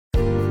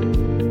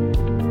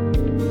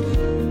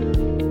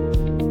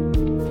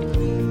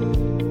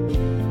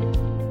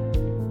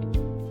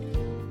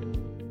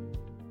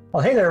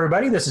Well, hey there,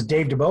 everybody. This is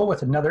Dave Dubeau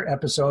with another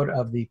episode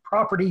of the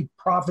Property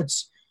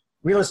Profits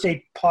Real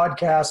Estate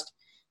Podcast.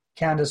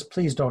 Candace,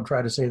 please don't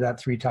try to say that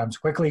 3 times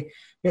quickly.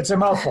 It's a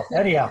mouthful.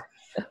 Anyhow,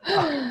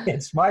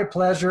 it's my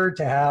pleasure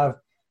to have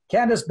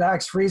Candace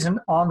Bax-Friesen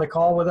on the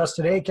call with us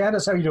today.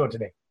 Candace, how are you doing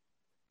today?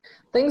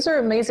 Things are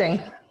amazing.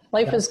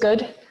 Life is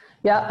good.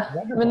 Yeah.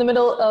 Wonderful. I'm in the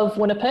middle of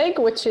Winnipeg,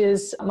 which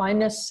is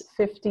minus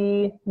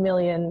 50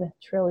 million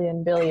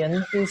trillion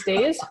billion these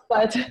days.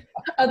 But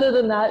other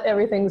than that,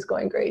 everything's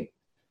going great.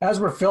 As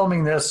we're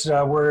filming this,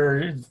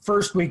 we're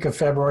first week of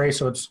February,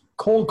 so it's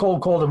cold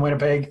in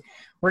Winnipeg.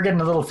 We're getting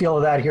a little feel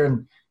of that here,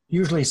 and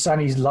usually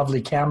sunny, lovely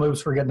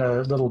Kamloops. We're getting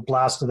a little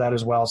blast of that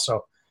as well,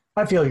 so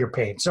I feel your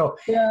pain. So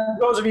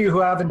those of you who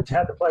haven't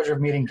had the pleasure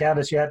of meeting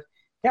Candace yet,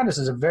 Candace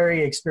is a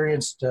very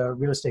experienced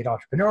real estate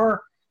entrepreneur.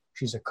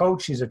 She's a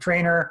coach. She's a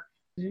trainer.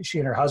 She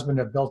and her husband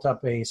have built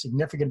up a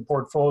significant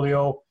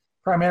portfolio,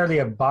 primarily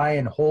of buy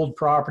and hold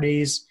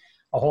properties,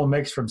 a whole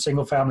mix from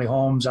single-family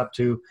homes up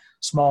to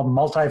small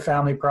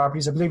multi-family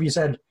properties. I believe you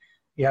said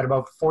you had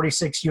about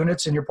 46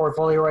 units in your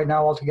portfolio right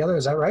now altogether.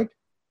 Is that right?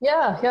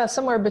 Yeah,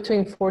 somewhere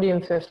between 40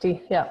 and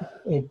 50, yeah.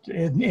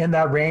 In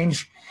that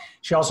range.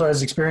 She also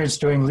has experience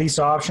doing lease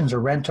options or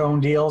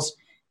rent-own deals.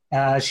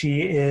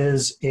 She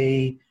is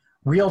a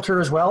realtor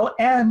as well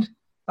and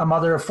a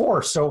mother of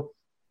 4. So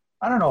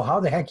I don't know how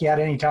the heck you had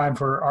any time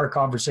for our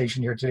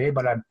conversation here today,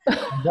 but I'm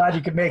glad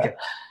you could make it.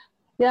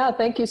 Yeah,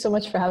 thank you so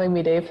much for having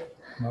me, Dave.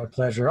 My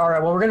pleasure. All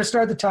right, well, we're going to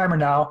start the timer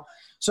now.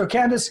 So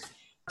Candace,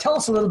 tell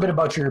us a little bit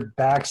about your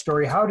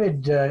backstory. How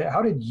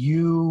did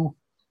you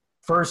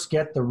first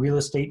get the real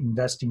estate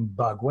investing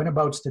bug?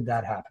 Whenabouts did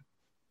that happen?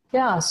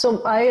 Yeah,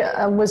 so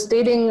I was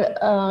dating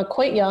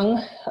quite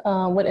young,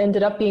 what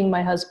ended up being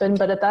my husband.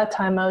 But at that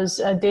time, I was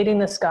dating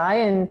this guy,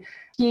 and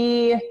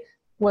he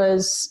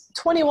was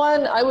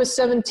 21, I was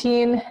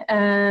 17.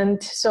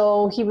 And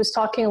so he was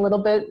talking a little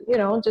bit,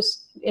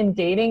 just in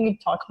dating,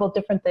 he'd talk about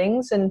different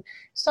things. And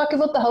he's talking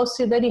about the house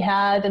that he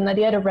had and that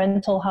he had a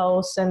rental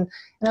house. And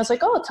I was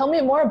like, oh, tell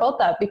me more about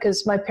that,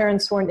 because my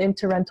parents weren't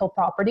into rental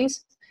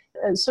properties.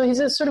 So he's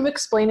just sort of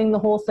explaining the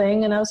whole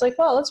thing. And I was like,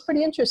 wow, that's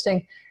pretty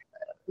interesting.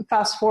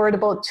 Fast forward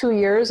about 2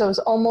 years, I was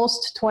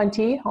almost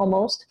 20,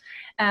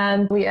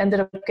 and we ended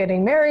up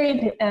getting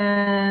married.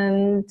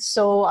 And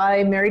so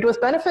I married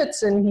with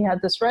benefits, and he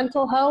had this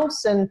rental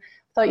house, and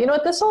thought, you know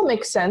what, this all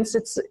makes sense.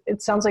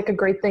 It sounds like a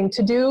great thing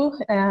to do.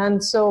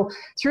 And so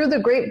through the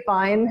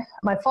grapevine,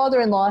 my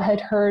father-in-law had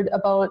heard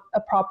about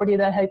a property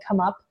that had come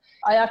up.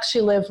 I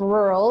actually live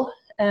rural,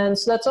 and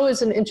so that's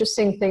always an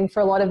interesting thing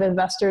for a lot of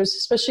investors,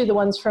 especially the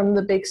ones from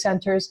the big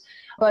centers.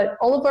 But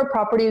all of our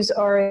properties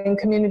are in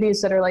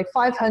communities that are like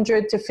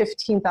 500 to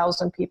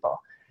 15,000 people.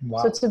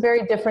 Wow. So it's a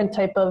very different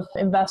type of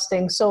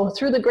investing. So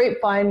through the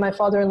grapevine, my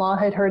father-in-law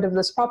had heard of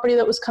this property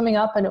that was coming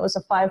up, and it was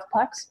a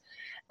 5-plex.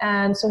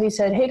 And so he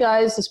said, hey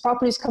guys, this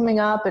property's coming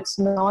up. It's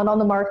not on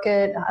the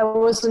market. I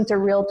wasn't a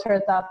realtor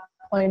at that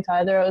point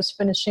either. I was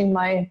finishing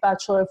my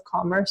Bachelor of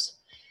Commerce.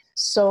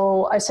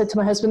 So I said to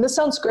my husband, this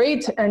sounds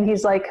great. And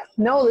he's like,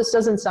 no, this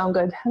doesn't sound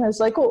good. And I was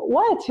like, well,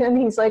 what? And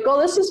he's like, oh,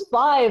 this is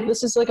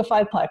like a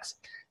 5-plex.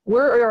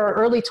 We're in our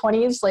early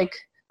 20s, like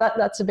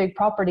that's a big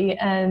property.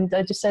 And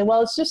I just said,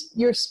 well, it's just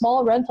your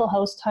small rental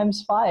house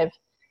times 5.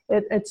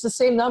 It's the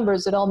same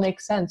numbers. It all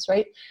makes sense,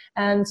 right?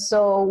 And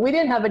so we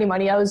didn't have any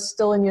money. I was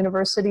still in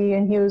university,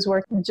 and he was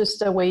working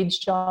just a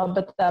wage job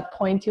at that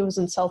point. He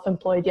wasn't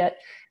self-employed yet.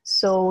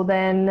 So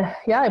then,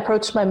 I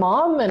approached my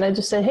mom, and I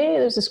just said, hey,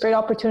 there's this great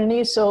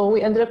opportunity. So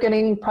we ended up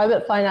getting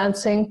private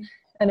financing,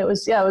 and it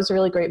was a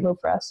really great move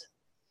for us.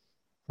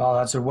 Well,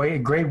 that's a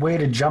great way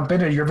to jump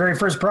into it. Your very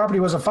first property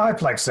was a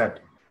 5-plex then.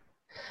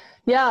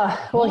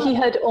 Yeah, well, he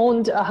had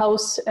owned a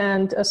house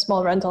and a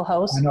small rental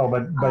house. I know,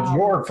 but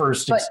your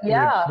first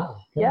experience.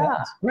 Yeah.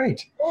 That's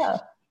great. Yeah.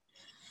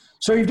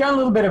 So you've done a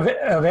little bit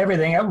of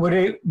everything. Would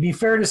it be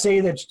fair to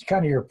say that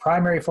kind of your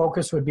primary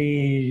focus would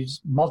be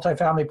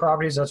multifamily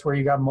properties? That's where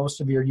you got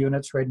most of your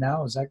units right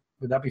now.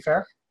 Would that be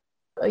fair?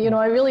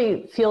 I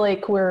really feel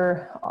like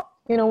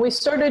we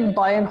started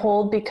buy and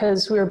hold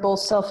because we were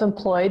both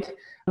self-employed.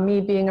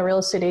 Me being a real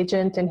estate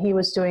agent, and he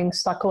was doing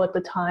stucco at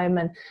the time,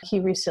 and he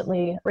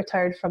recently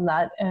retired from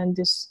that, and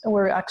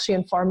we're actually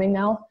in farming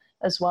now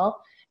as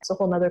well. It's a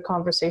whole nother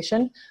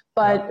conversation.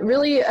 But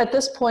really at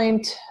this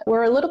point,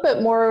 we're a little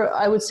bit more,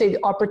 I would say,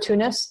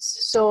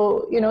 opportunists.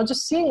 So,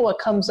 just seeing what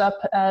comes up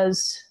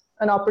as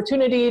an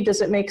opportunity,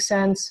 does it make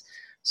sense?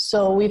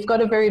 So we've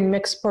got a very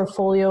mixed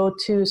portfolio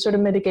to sort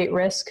of mitigate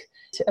risk.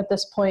 At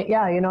this point,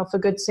 if a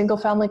good single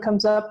family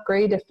comes up,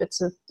 great. If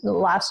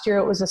last year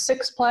it was a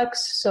 6-plex,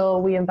 so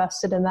we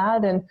invested in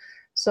that. And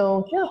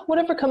so,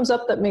 whatever comes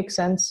up that makes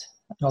sense.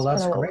 Oh,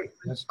 that's great.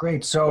 That's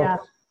great. So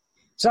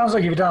sounds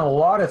like you've done a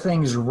lot of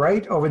things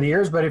right over the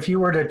years, but if you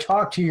were to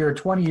talk to your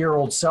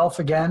 20-year-old self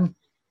again,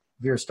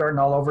 if you're starting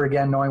all over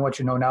again, knowing what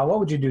you know now, what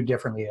would you do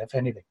differently, if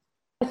anything?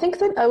 I think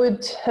that I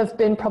would have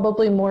been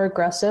probably more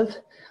aggressive.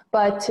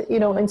 But,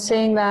 in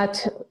saying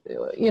that,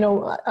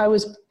 I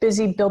was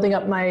busy building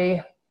up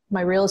my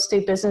my real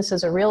estate business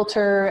as a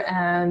realtor,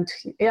 and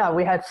yeah,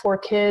 we had 4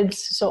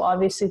 kids. So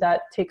obviously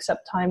that takes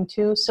up time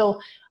too. So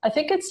I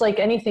think it's like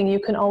anything, you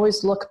can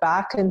always look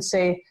back and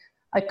say,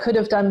 I could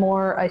have done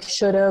more. I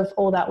should have.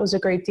 Oh, that was a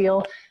great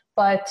deal.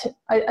 But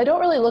I don't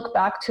really look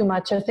back too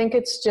much. I think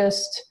it's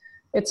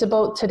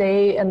about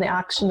today and the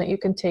action that you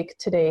can take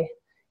today.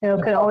 You know,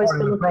 can always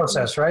part of the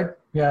process, right?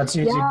 Yeah, it's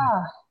easy.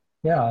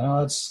 Yeah, no,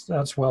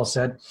 that's well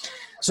said.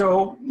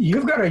 So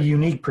you've got a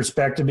unique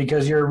perspective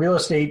because you're a real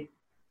estate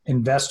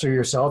investor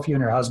yourself, you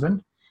and your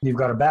husband. You've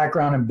got a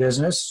background in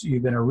business.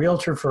 You've been a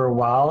realtor for a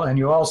while, and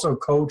you also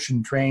coach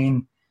and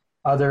train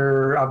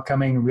other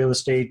upcoming real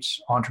estate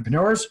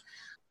entrepreneurs.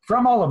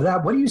 From all of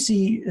that, what do you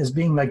see as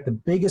being like the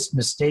biggest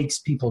mistakes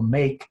people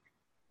make?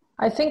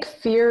 I think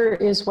fear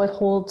is what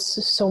holds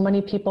so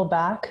many people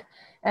back.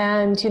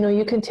 And, you know,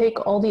 you can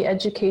take all the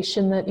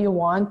education that you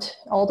want,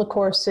 all the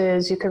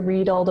courses, you can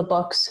read all the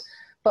books,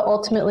 but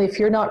ultimately, if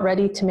you're not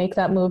ready to make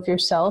that move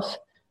yourself,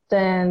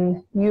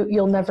 then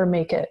you'll never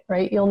make it,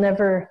 right? You'll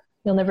never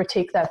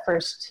take that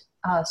first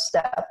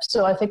step.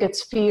 So I think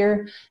it's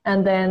fear,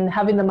 and then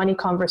having the money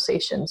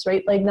conversations,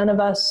 right? Like none of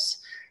us,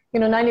 you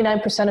know,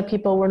 99% of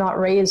people were not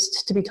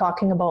raised to be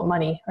talking about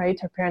money, right?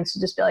 Our parents would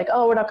just be like,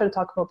 oh, we're not going to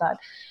talk about that.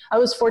 I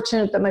was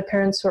fortunate that my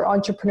parents were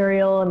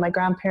entrepreneurial and my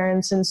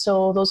grandparents. And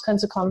so those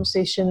kinds of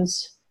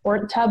conversations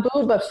weren't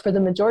taboo, but for the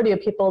majority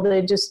of people,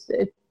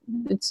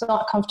 it's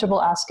not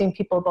comfortable asking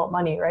people about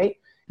money, right?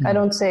 Mm-hmm. I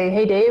don't say,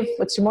 hey, Dave,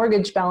 what's your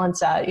mortgage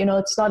balance at? You know,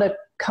 it's not a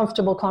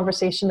comfortable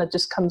conversation that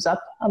just comes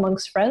up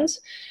amongst friends.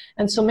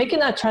 And so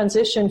making that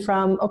transition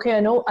from, okay, I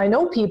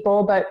know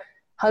people, but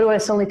how do I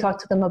suddenly talk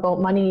to them about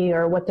money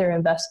or what they're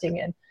investing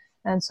in?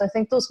 And so I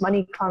think those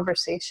money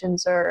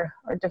conversations are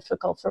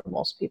difficult for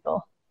most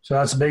people. So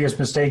that's the biggest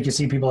mistake you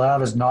see people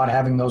have, is not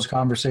having those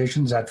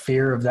conversations, that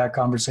fear of that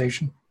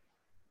conversation?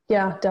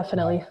 Yeah,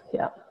 definitely.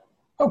 Yeah.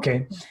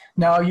 Okay.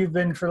 Now you've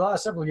been, for the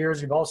last several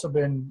years, you've also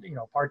been, you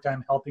know,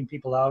 part-time helping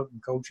people out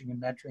and coaching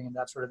and mentoring and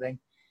that sort of thing.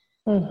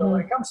 Mm-hmm. So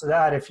when it comes to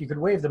that, if you could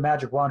wave the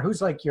magic wand,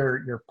 who's like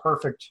your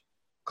perfect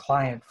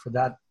client for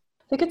that?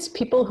 I think it's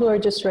people who are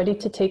just ready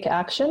to take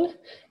action,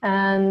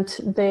 and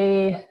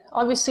they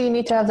obviously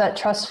need to have that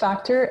trust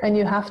factor, and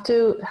you have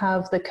to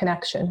have the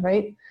connection,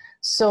 right?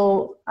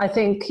 So I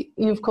think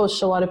you've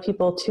coached a lot of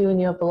people too,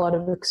 and you have a lot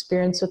of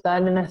experience with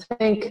that. And I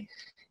think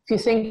if you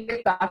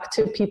think back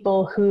to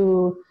people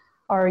who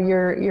are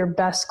your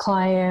best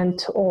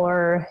client,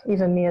 or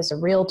even me as a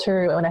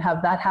realtor, when I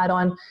have that hat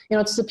on, you know,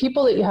 it's the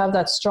people that you have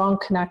that strong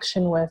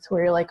connection with,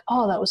 where you're like,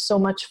 oh, that was so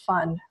much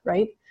fun,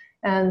 right?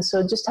 And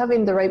so just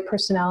having the right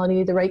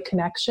personality, the right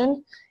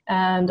connection,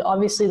 and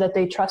obviously that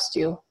they trust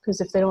you,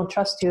 because if they don't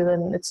trust you,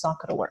 then it's not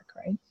going to work,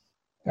 right?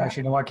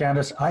 Actually, you know what,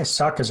 Candace? I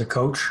suck as a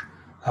coach.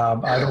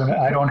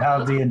 I don't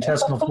have the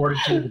intestinal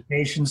fortitude, the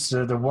patience,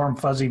 the warm,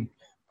 fuzzy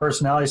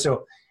personality.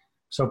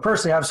 So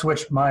personally, I've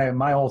switched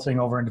my whole thing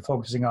over into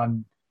focusing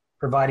on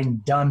providing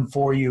done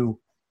for you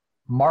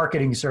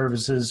marketing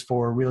services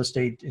for real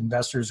estate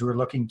investors who are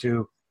looking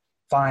to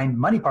find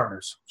money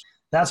partners.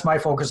 That's my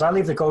focus. I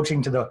leave the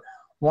coaching to the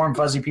warm,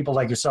 fuzzy people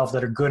like yourself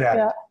that are good at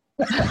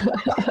it.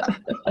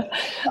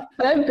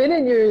 I've been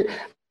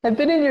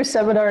in your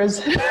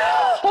seminars, so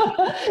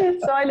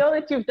I know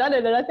that you've done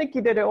it, and I think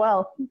you did it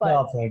well. But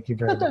well, thank you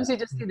very sometimes much.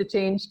 You just need to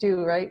change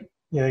too, right?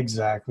 Yeah,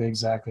 exactly.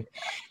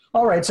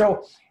 All right,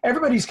 so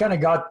everybody's kind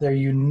of got their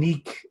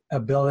unique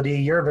ability.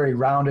 You're a very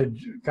rounded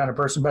kind of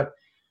person, but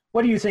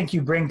what do you think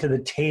you bring to the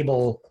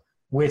table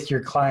with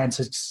your clients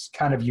that's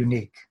kind of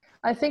unique?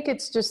 I think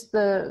it's just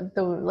the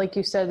like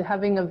you said,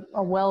 having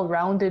a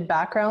well-rounded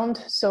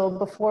background.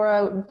 So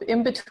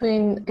in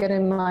between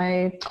getting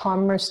my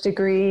commerce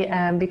degree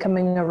and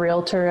becoming a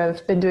realtor,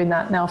 I've been doing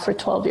that now for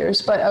 12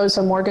 years, but I was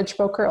a mortgage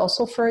broker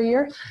also for a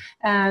year.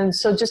 And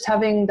so just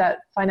having that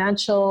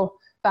financial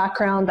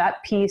background,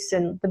 that piece,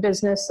 and the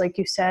business, like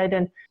you said,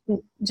 and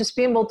just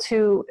being able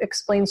to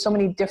explain so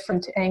many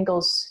different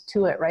angles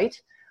to it, right?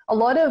 A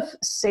lot of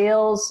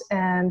sales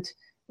and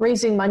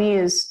raising money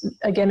is,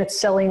 again, it's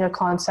selling a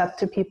concept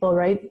to people,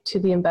 right? To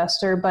the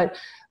investor. But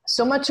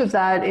so much of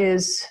that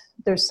is,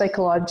 there's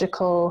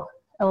psychological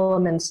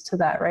elements to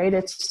that, right?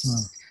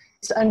 It's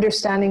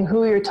understanding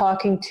who you're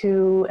talking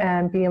to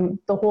and being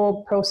the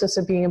whole process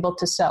of being able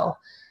to sell.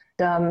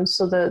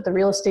 So the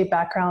real estate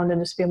background and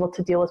just being able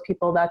to deal with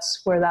people, that's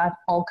where that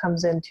all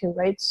comes into,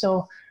 right?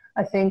 So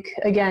I think,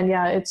 again,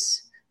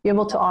 it's be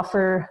able to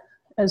offer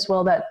as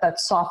well that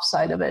soft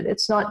side of it.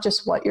 It's not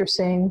just what you're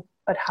saying,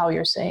 but how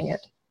you're saying it.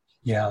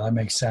 Yeah, that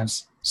makes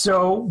sense.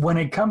 So when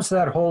it comes to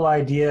that whole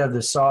idea of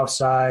the soft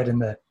side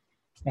and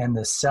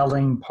the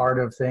selling part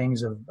of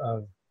things, of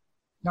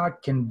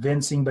not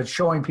convincing, but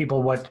showing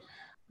people what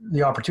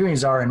the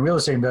opportunities are in real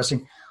estate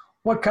investing,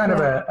 what kind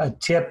of a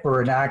tip or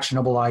an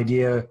actionable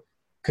idea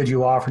could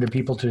you offer to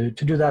people to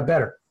do that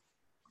better?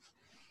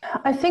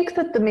 I think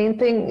that the main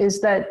thing is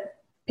that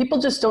people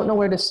just don't know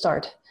where to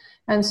start.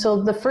 And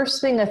so the first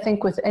thing I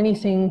think with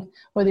anything,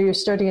 whether you're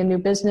starting a new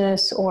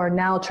business or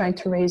now trying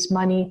to raise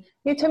money,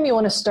 anytime you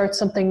want to start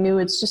something new,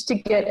 it's just to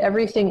get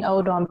everything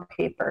out on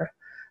paper.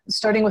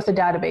 starting with a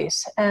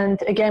database.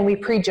 And again, we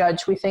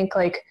prejudge. We think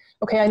like,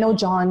 okay, I know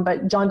John,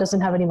 but John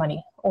doesn't have any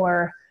money.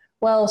 Or,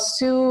 well,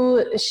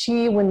 Sue,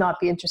 she would not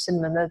be interested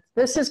in them.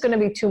 This is going to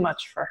be too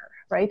much for her,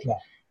 right? Yeah.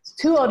 It's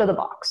too out of the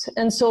box.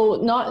 And so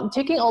not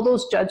taking all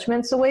those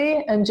judgments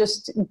away and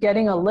just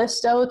getting a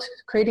list out,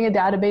 creating a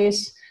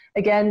database.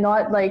 Again,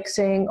 not like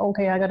saying,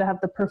 okay, I got to have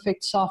the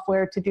perfect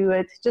software to do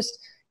it. Just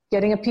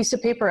getting a piece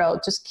of paper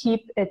out. Just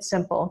keep it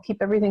simple.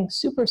 Keep everything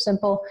super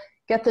simple.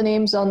 Get the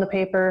names on the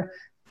paper,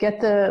 get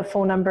the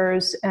phone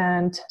numbers,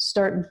 and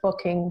start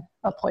booking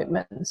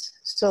appointments.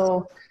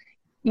 So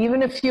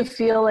even if you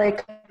feel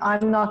like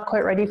I'm not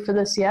quite ready for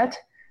this yet,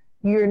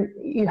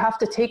 you have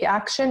to take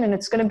action, and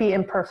it's going to be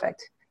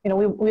imperfect. You know,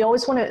 we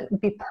always want to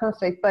be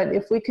perfect, but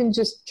if we can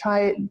just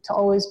try to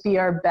always be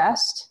our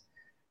best,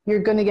 you're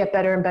going to get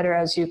better and better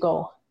as you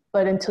go.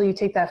 But until you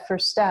take that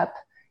first step,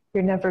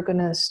 you're never going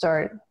to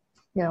start,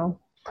 you know,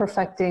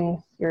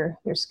 perfecting your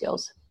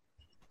skills.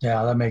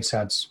 Yeah, that makes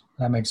sense.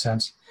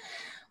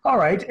 All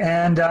right.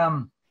 And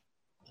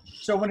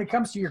so when it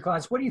comes to your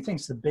clients, what do you think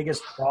is the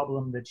biggest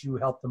problem that you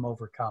help them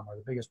overcome, or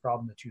the biggest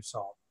problem that you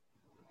solve?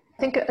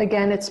 I think,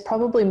 again, it's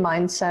probably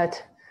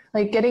mindset,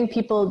 like getting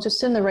people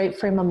just in the right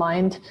frame of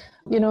mind.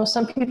 You know,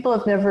 some people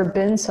have never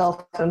been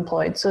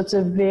self-employed, so it's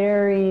a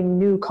very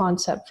new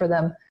concept for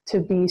them to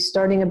be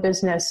starting a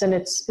business, and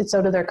it's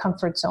out of their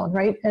comfort zone,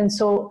 right? And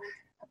so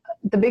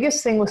the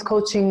biggest thing with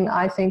coaching,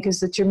 I think, is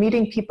that you're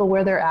meeting people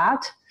where they're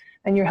at,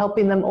 and you're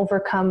helping them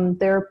overcome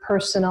their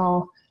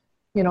personal,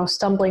 you know,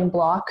 stumbling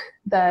block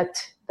that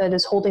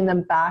is holding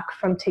them back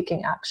from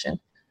taking action.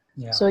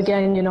 Yeah. So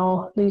again, you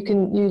know,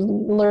 you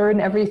learn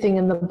everything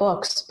in the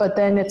books, but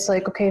then it's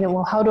like, okay,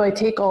 well, how do I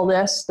take all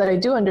this that I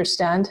do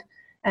understand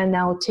and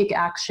now take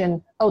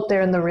action out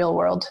there in the real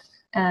world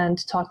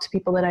and talk to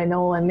people that I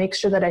know and make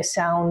sure that I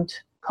sound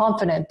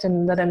confident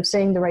and that I'm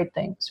saying the right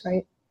things,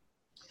 right?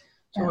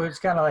 So it's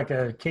kind of like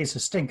a case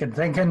of stinking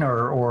thinking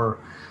or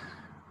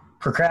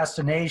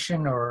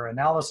procrastination or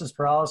analysis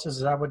paralysis.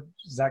 Is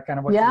that kind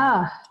of what?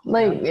 Yeah,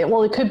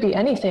 well, it could be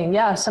anything.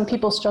 Yeah, some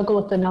people struggle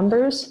with the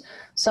numbers.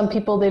 Some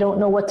people, they don't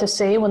know what to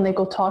say when they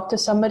go talk to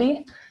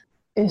somebody.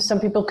 Some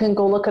people can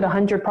go look at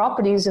 100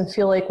 properties and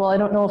feel like, well, I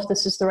don't know if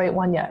this is the right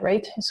one yet,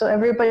 right? So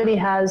everybody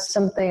has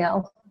something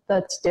else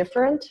that's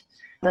different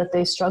that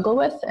they struggle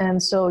with.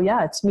 And so,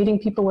 yeah, it's meeting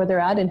people where they're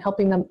at and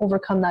helping them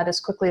overcome that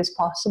as quickly as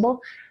possible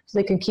so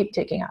they can keep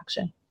taking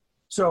action.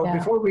 So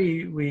before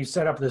we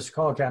set up this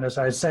call, Candace,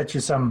 I set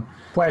you some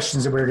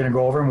questions that we were going to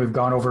go over, and we've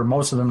gone over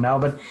most of them now.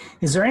 But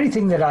is there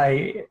anything that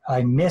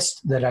I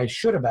missed that I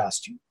should have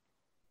asked you?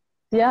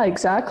 Yeah,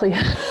 exactly.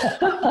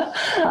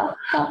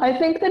 I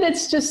think that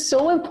it's just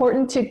so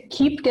important to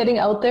keep getting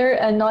out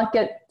there and not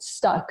get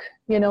stuck,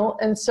 you know?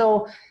 And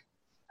so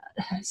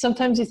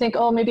sometimes you think,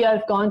 oh, maybe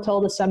I've gone to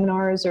all the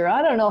seminars, or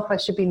I don't know if I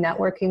should be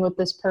networking with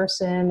this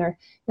person, or,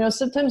 you know,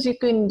 sometimes you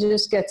can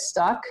just get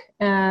stuck,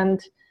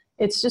 and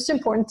it's just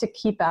important to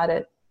keep at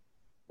it.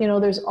 You know,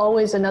 there's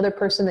always another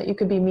person that you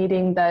could be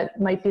meeting that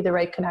might be the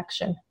right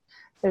connection.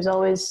 There's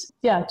always,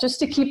 just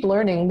to keep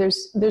learning.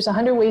 There's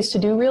 100 ways to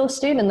do real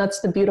estate, and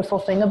that's the beautiful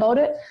thing about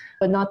it,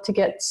 but not to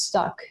get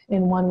stuck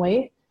in one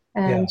way.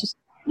 And just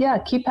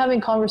keep having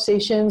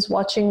conversations,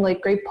 watching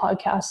like great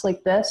podcasts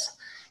like this,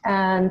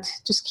 and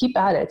just keep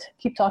at it.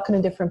 Keep talking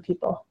to different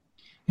people.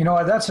 You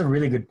know, that's a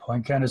really good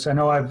point, Candace. I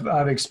know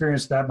I've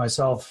experienced that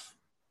myself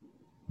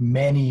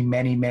many,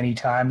 many, many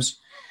times.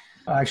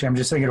 Actually, I'm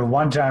just thinking of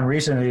one time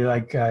recently,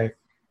 like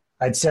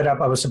I'd set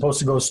up, I was supposed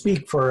to go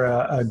speak for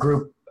a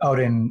group out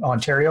in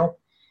Ontario.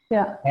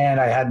 Yeah. And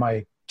I had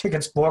my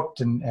tickets booked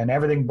and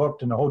everything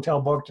booked and the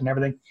hotel booked and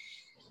everything.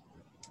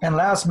 And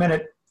last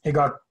minute, it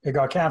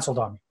got canceled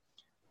on me.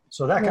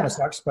 So that kind of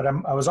sucks, but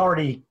I was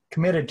already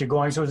committed to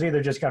going. So it was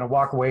either just kind of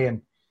walk away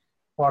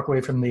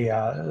from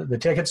the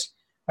tickets.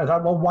 I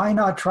thought, well, why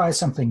not try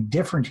something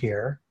different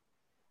here?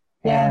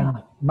 Yeah. And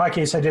in my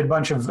case, I did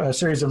a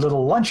series of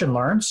little lunch and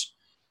learns.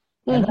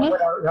 And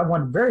that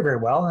went very, very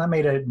well. And I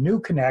made a new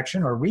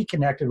connection or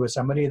reconnected with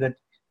somebody that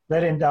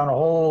led in down a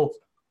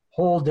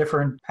whole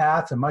different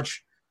path, a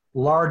much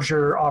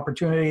larger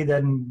opportunity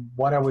than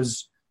what I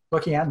was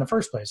looking at in the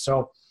first place.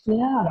 So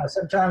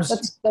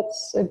sometimes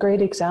that's a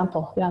great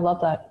example. Yeah, I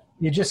love that.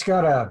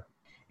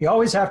 You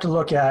always have to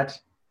look at,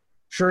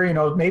 sure, you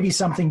know, maybe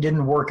something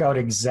didn't work out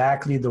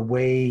exactly the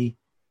way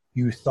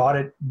you thought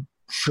it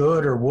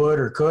should or would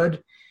or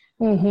could,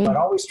 but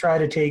always try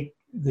to take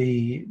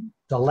the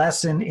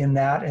lesson in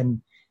that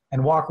and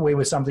walk away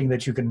with something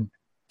that you can,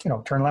 you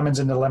know, turn lemons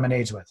into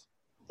lemonades with.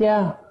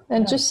 Yeah.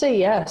 And just say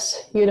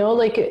yes. You know,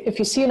 like if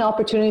you see an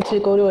opportunity to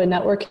go to a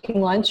networking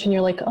lunch and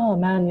you're like, oh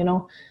man, you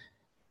know,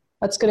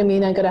 that's going to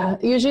mean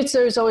usually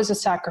there's always a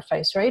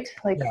sacrifice, right?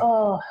 Like,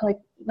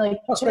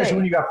 especially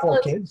when you got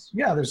 4 kids.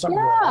 Yeah. There's something.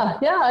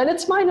 Yeah. And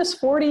it's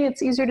 -40.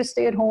 It's easier to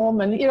stay at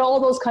home and, you know, all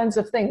those kinds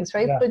of things,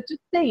 right? Yeah. But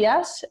just say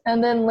yes.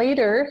 And then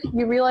later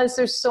you realize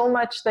there's so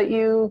much that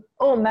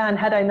oh man,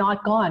 had I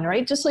not gone,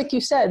 right? Just like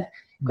you said,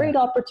 great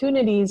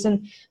opportunities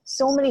and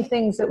so many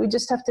things that we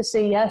just have to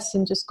say yes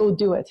and just go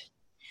do it.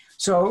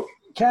 So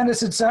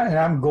Candace, and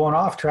I'm going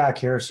off track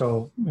here,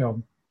 so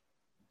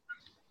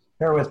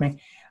bear with me.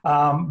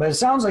 But it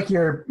sounds like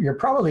you're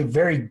probably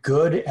very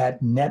good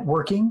at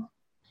networking.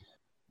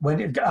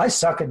 I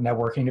suck at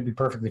networking, to be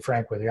perfectly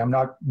frank with you. I'm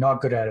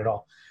not good at it at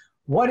all.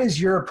 What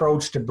is your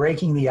approach to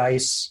breaking the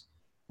ice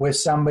with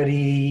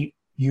somebody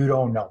you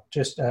don't know,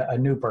 just a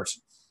new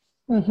person?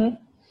 Mm-hmm.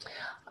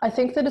 I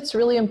think that it's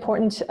really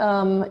important.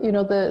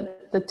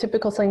 The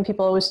typical thing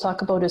people always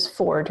talk about is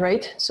Ford,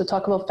 right? So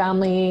talk about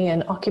family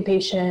and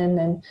occupation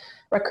and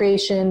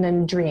recreation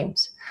and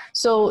dreams.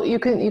 So you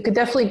could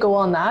definitely go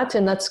on that,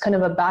 and that's kind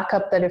of a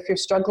backup that if you're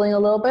struggling a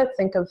little bit,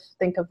 think of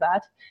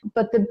that.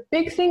 But the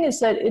big thing is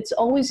that it's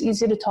always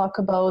easy to talk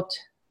about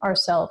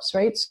ourselves,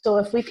 right? So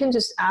if we can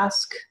just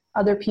ask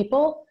other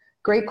people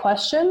great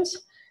questions,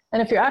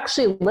 and if you're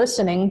actually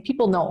listening,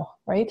 people know,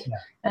 right? Yeah.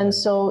 And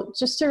so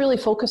just to really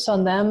focus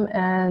on them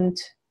and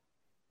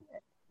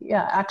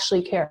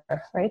actually care,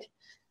 right?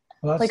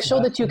 Well,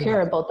 show that you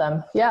care about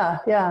them. Yeah.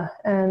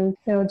 And,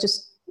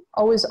 just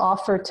always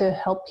offer to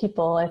help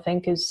people, I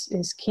think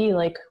is key.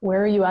 Like,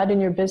 where are you at in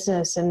your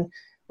business and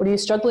what are you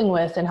struggling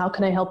with and how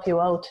can I help you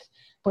out?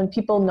 When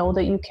people know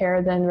that you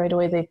care, then right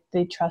away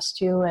they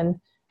trust you and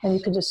you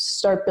can just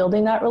start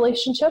building that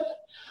relationship.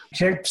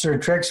 Tips or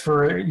tricks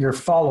for your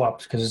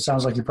follow-ups, because it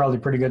sounds like you're probably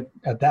pretty good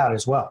at that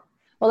as well.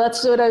 Well,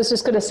 that's what I was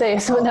just going to say.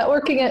 So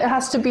networking, it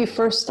has to be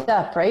first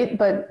step, right?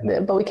 But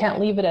we can't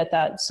leave it at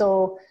that.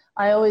 So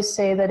I always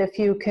say that if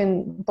you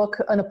can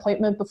book an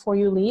appointment before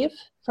you leave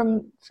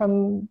from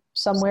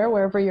somewhere,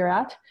 wherever you're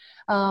at,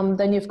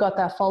 then you've got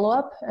that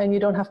follow-up and you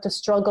don't have to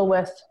struggle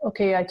with,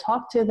 okay, I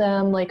talked to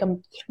them like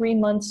 3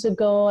 months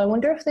ago. I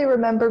wonder if they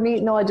remember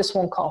me. No, I just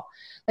won't call.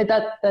 Like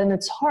that, then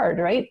it's hard,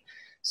 right?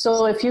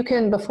 So if you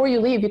can, before you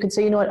leave, you can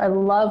say, you know what, I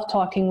love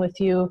talking with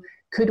you.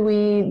 Could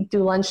we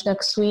do lunch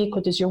next week?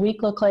 What does your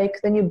week look like?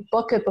 Then you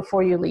book it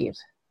before you leave.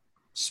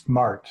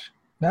 Smart.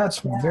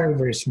 That's very,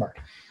 very smart.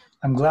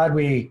 I'm glad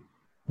we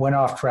went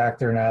off track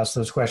there and asked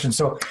those questions.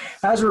 So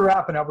as we're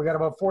wrapping up, we got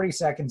about 40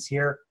 seconds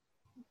here.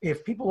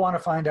 If people want to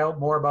find out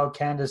more about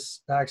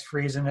Candace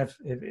Bax-Friesen, if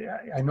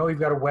I know you've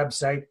got a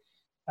website,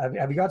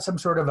 have you got some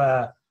sort of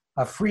a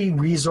free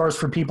resource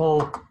for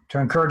people to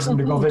encourage them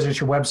to go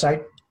visit your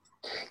website?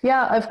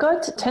 Yeah, I've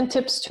got 10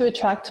 tips to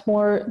attract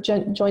more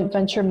joint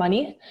venture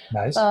money.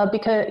 Nice.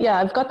 Because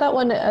I've got that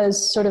one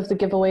as sort of the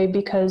giveaway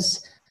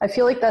because I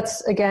feel like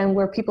that's, again,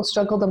 where people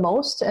struggle the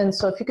most. And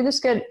so if you can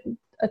just get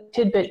a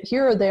tidbit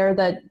here or there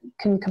that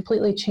can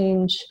completely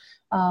change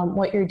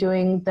what you're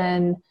doing,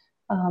 then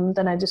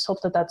I just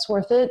hope that that's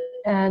worth it.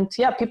 And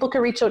people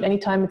can reach out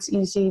anytime. It's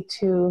easy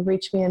to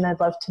reach me, and I'd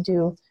love to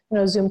do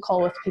a Zoom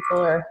call with people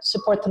or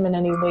support them in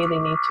any way they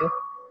need to.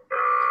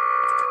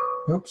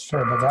 Oops,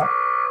 sorry about that.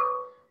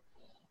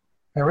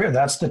 There we go.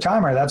 That's the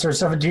timer. That's our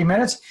 17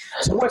 minutes.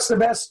 So what's the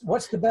best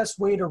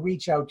way to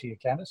reach out to you,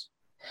 Candace?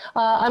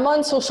 I'm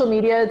on social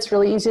media. It's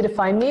really easy to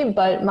find me,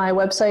 but my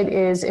website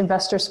is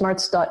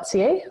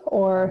investorsmarts.ca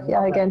or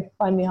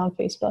find me on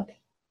Facebook.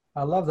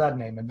 I love that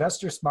name,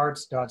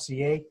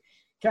 investorsmarts.ca.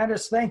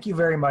 Candace, thank you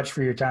very much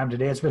for your time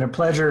today. It's been a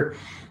pleasure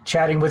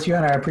chatting with you,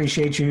 and I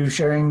appreciate you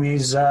sharing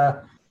these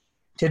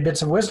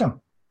tidbits of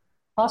wisdom.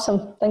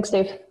 Awesome. Thanks,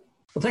 Dave.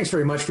 Well, thanks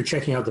very much for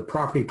checking out the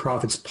Property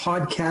Profits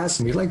podcast.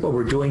 If you like what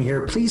we're doing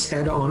here, please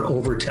head on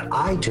over to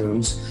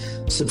iTunes,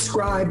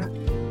 subscribe,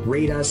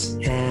 rate us,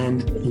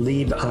 and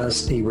leave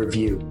us a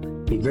review.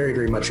 Be very,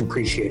 very much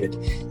appreciated.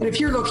 And if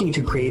you're looking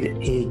to create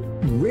a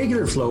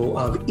regular flow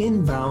of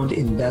inbound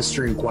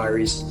investor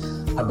inquiries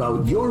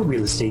about your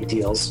real estate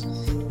deals,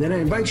 then I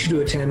invite you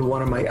to attend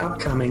one of my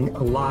upcoming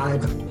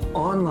live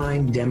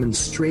online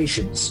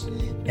demonstrations.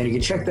 And you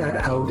can check that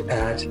out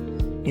at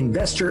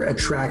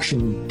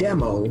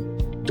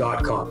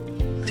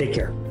investorattractiondemo.com. Take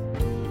care.